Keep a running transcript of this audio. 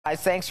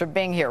Thanks for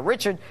being here.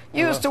 Richard,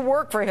 you used to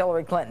work for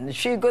Hillary Clinton. Is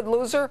she a good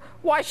loser?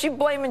 Why is she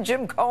blaming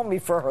Jim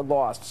Comey for her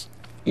loss?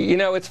 You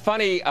know, it's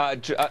funny,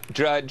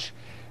 Judge.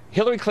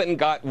 Hillary Clinton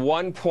got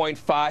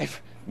 1.5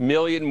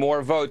 million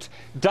more votes.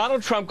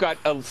 Donald Trump got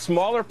a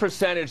smaller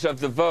percentage of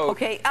the vote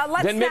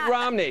than Mitt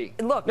Romney.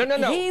 Look,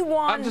 no. He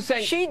won. I'm just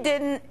saying, she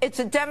didn't. It's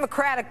a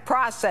democratic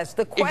process.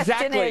 The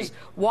question is,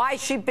 why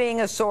is she being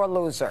a sore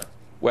loser?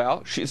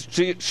 Well,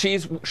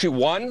 she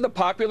won the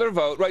popular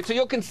vote, right? So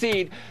you'll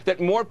concede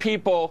that more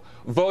people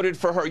voted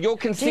for her. You'll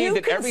concede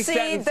that every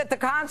sentence that the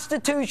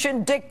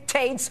Constitution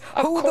dictates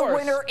who the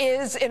winner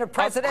is in a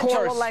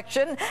presidential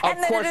election,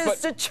 and that it is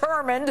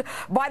determined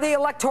by the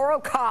Electoral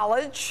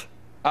College.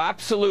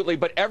 Absolutely,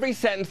 but every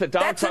sentence that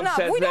Donald Trump says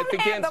that begins... We don't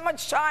have that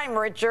much time,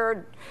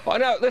 Richard. Oh,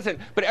 no, listen,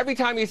 but every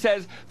time he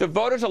says the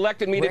voters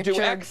elected me to do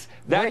X,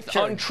 that's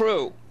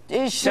untrue.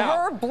 Is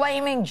her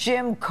blaming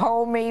Jim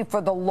Comey for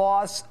the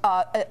loss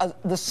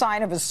the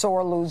sign of a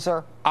sore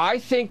loser? I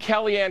think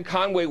Kellyanne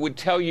Conway would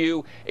tell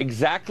you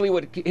exactly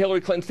what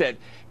Hillary Clinton said.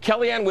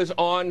 Kellyanne was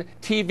on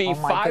TV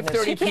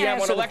 5:30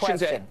 p.m. on Election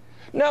Day.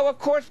 No, of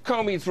course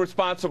Comey's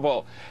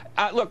responsible.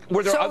 Look,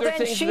 were there other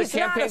things in the campaign? So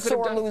then she's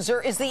not a sore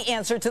loser is the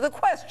answer to the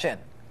question.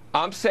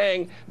 I'm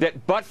saying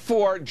that but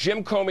for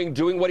Jim Comey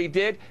doing what he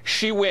did,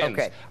 she wins.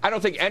 Okay. I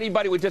don't think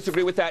anybody would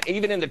disagree with that,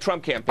 even in the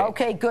Trump campaign.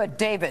 Okay, good.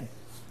 David.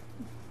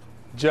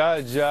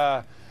 Judge,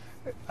 a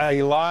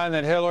line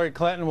that Hillary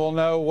Clinton will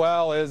know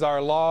well is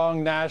our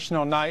long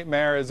national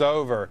nightmare is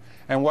over.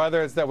 And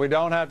whether it's that we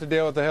don't have to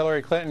deal with the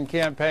Hillary Clinton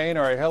campaign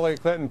or a Hillary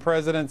Clinton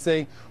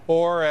presidency,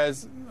 or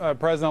as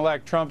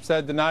President-elect Trump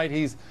said tonight,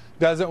 he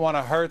doesn't want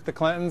to hurt the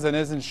Clintons and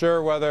isn't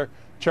sure whether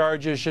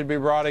charges should be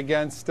brought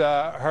against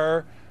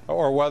her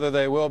or whether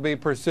they will be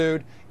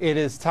pursued. It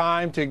is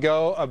time to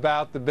go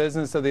about the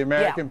business of the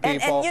American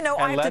people. And you know,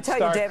 I have to tell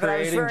you, David, I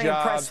was very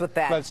impressed with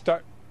that. Let's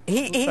start.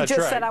 He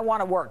just said, I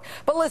want to work.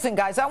 But listen,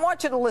 guys, I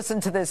want you to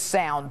listen to this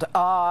sound.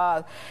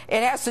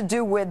 It has to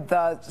do with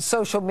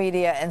social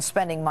media and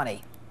spending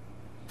money.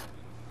 I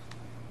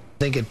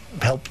think it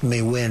helped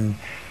me win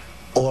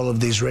all of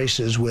these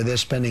races where they're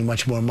spending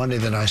much more money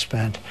than I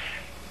spent.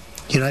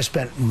 You know, I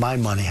spent my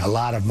money, a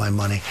lot of my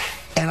money,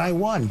 and I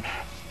won.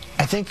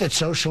 I think that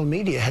social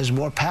media has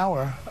more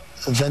power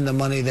than the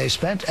money they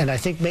spent, and I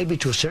think maybe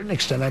to a certain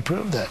extent I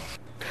proved that.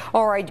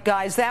 All right,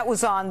 guys, that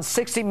was on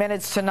 60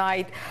 Minutes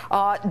tonight.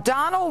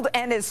 Donald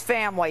and his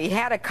family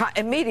had a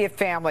immediate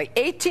family,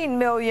 18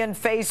 million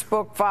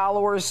Facebook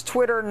followers,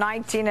 Twitter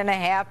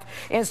 19.5,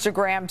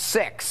 Instagram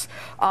 6.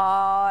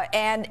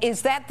 And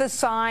is that the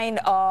sign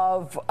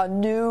of a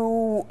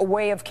new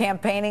way of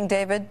campaigning,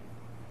 David?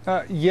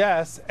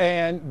 Yes,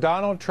 and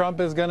Donald Trump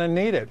is going to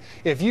need it.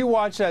 If you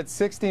watch that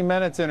 60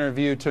 Minutes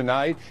interview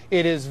tonight,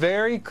 it is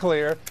very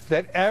clear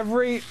that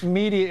every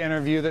media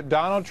interview that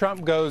Donald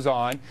Trump goes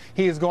on,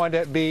 he is going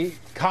to be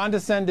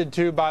condescended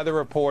to by the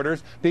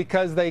reporters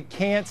because they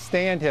can't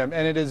stand him.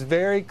 And it is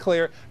very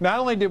clear. Not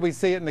only did we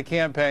see it in the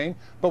campaign,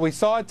 but we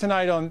saw it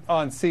tonight on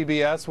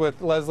CBS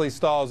with Leslie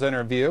Stahl's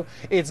interview.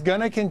 It's going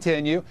to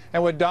continue.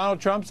 And what Donald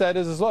Trump said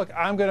is look,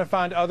 I'm going to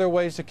find other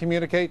ways to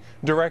communicate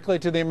directly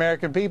to the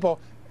American people.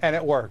 And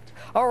it worked.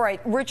 All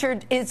right,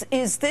 Richard, is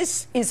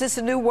this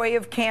a new way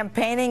of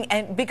campaigning?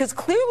 And because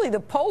clearly the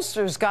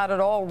pollsters got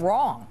it all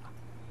wrong.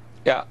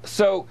 Yeah.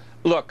 So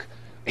look,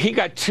 he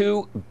got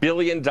 $2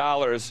 billion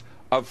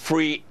of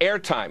free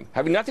airtime,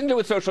 having nothing to do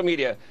with social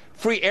media.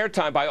 Free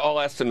airtime by all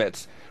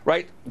estimates,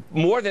 right?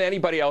 More than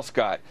anybody else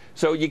got.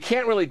 So you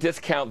can't really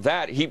discount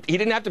that. He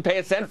didn't have to pay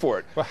a cent for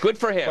it. Good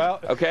for him. Well,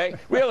 okay,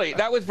 really,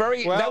 that was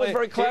very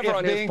clever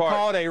on his part. Being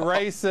called a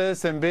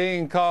racist and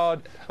being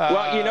called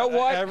well, you know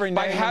what? Every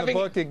name in the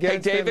book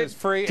against him is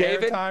free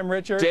airtime,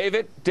 Richard.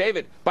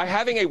 David, by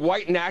having a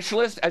white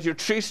nationalist as your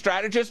chief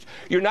strategist,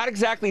 you're not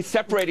exactly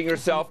separating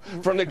yourself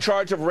from the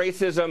charge of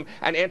racism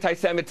and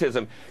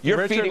anti-Semitism.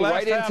 You're feeding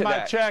right into that. Richard, last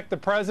time I checked, the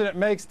president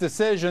makes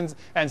decisions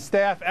and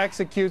staff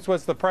executes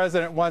what the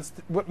president wants,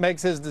 what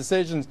makes his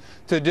decisions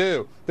to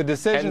do. The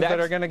decisions that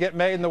are going to get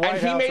made in the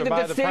White House are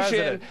by the president. And he made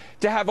the decision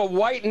to have a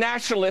white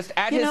nationalist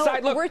at his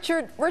side. Look,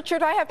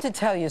 Richard, I have to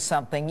tell you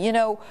something. You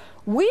know,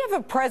 we have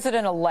a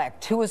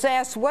president-elect who was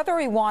asked whether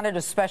he wanted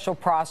a special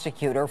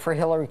prosecutor for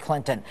Hillary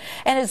Clinton.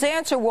 And his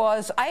answer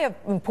was, I have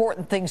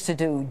important things to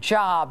do,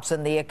 jobs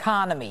and the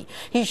economy.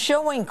 He's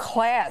showing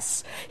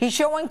class. He's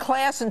showing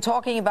class and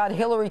talking about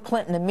Hillary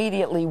Clinton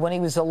immediately when he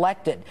was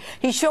elected.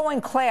 He's showing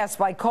class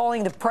by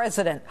calling the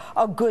president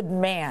a good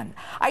man.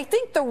 I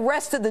think the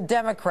rest of the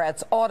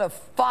Democrats ought to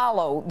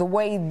follow the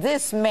way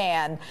this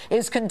man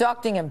is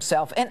conducting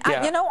himself. And,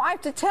 yeah. you know, I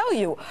have to tell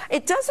you,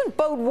 it doesn't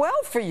bode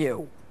well for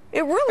you.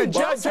 It really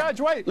doesn't.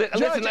 Judge, wait.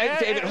 Listen,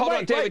 David, hold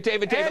on.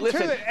 David,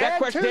 listen. That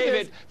question,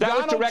 David, that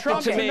was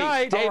directed to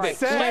me. David,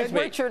 let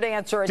Richard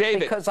answer it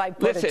because I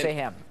put it to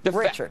him.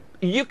 Richard.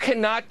 You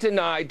cannot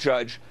deny,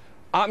 Judge,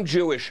 I'm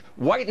Jewish.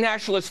 White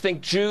nationalists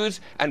think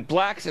Jews and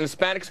blacks and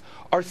Hispanics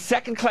are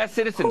second-class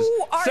citizens.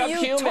 Who are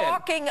subhuman. you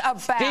talking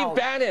about? Steve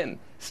Bannon.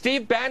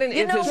 Steve Bannon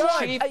you is his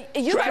chief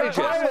you strategist.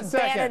 got with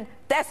Bannon.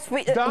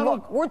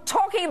 Look, we're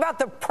talking about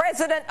the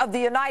President of the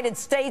United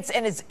States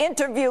and his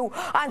interview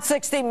on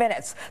 60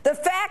 Minutes. The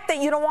fact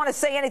that you don't want to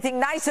say anything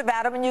nice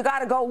about him and you got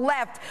to go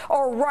left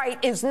or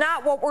right is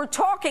not what we're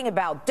talking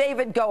about.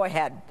 David, go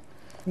ahead.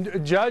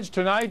 Judge,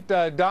 tonight,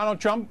 Donald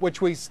Trump,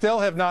 which we still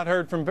have not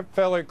heard from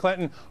Hillary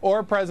Clinton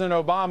or President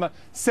Obama,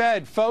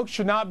 said folks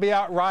should not be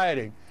out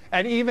rioting.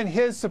 And even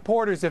his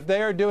supporters, if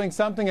they are doing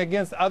something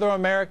against other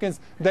Americans,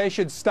 they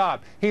should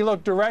stop. He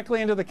looked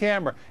directly into the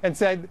camera and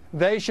said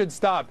they should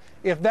stop.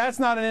 If that's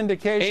not an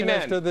indication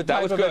as to the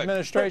type of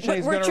administration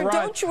he's going to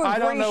run, I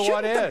don't know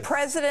what is. Shouldn't the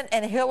President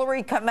and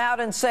Hillary come out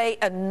and say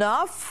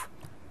enough?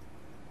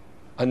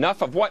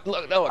 Enough of what?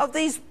 Look, of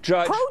these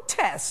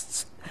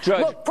protests.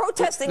 Judge, look,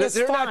 protesting is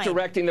fine. They're not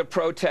directing the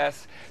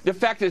protests. The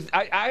fact is,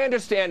 I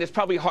understand it's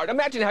probably hard.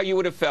 Imagine how you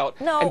would have felt,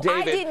 and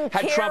David,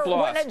 had Trump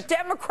lost. When a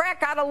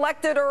Democrat got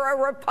elected or a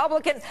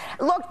Republican.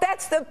 Look,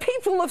 that's the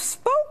people have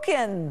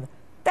spoken.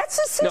 That's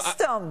the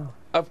system.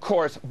 Of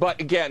course, but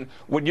again,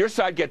 when your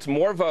side gets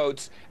more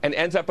votes and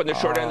ends up on the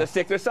short end of the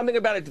stick, there's something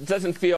about it that doesn't feel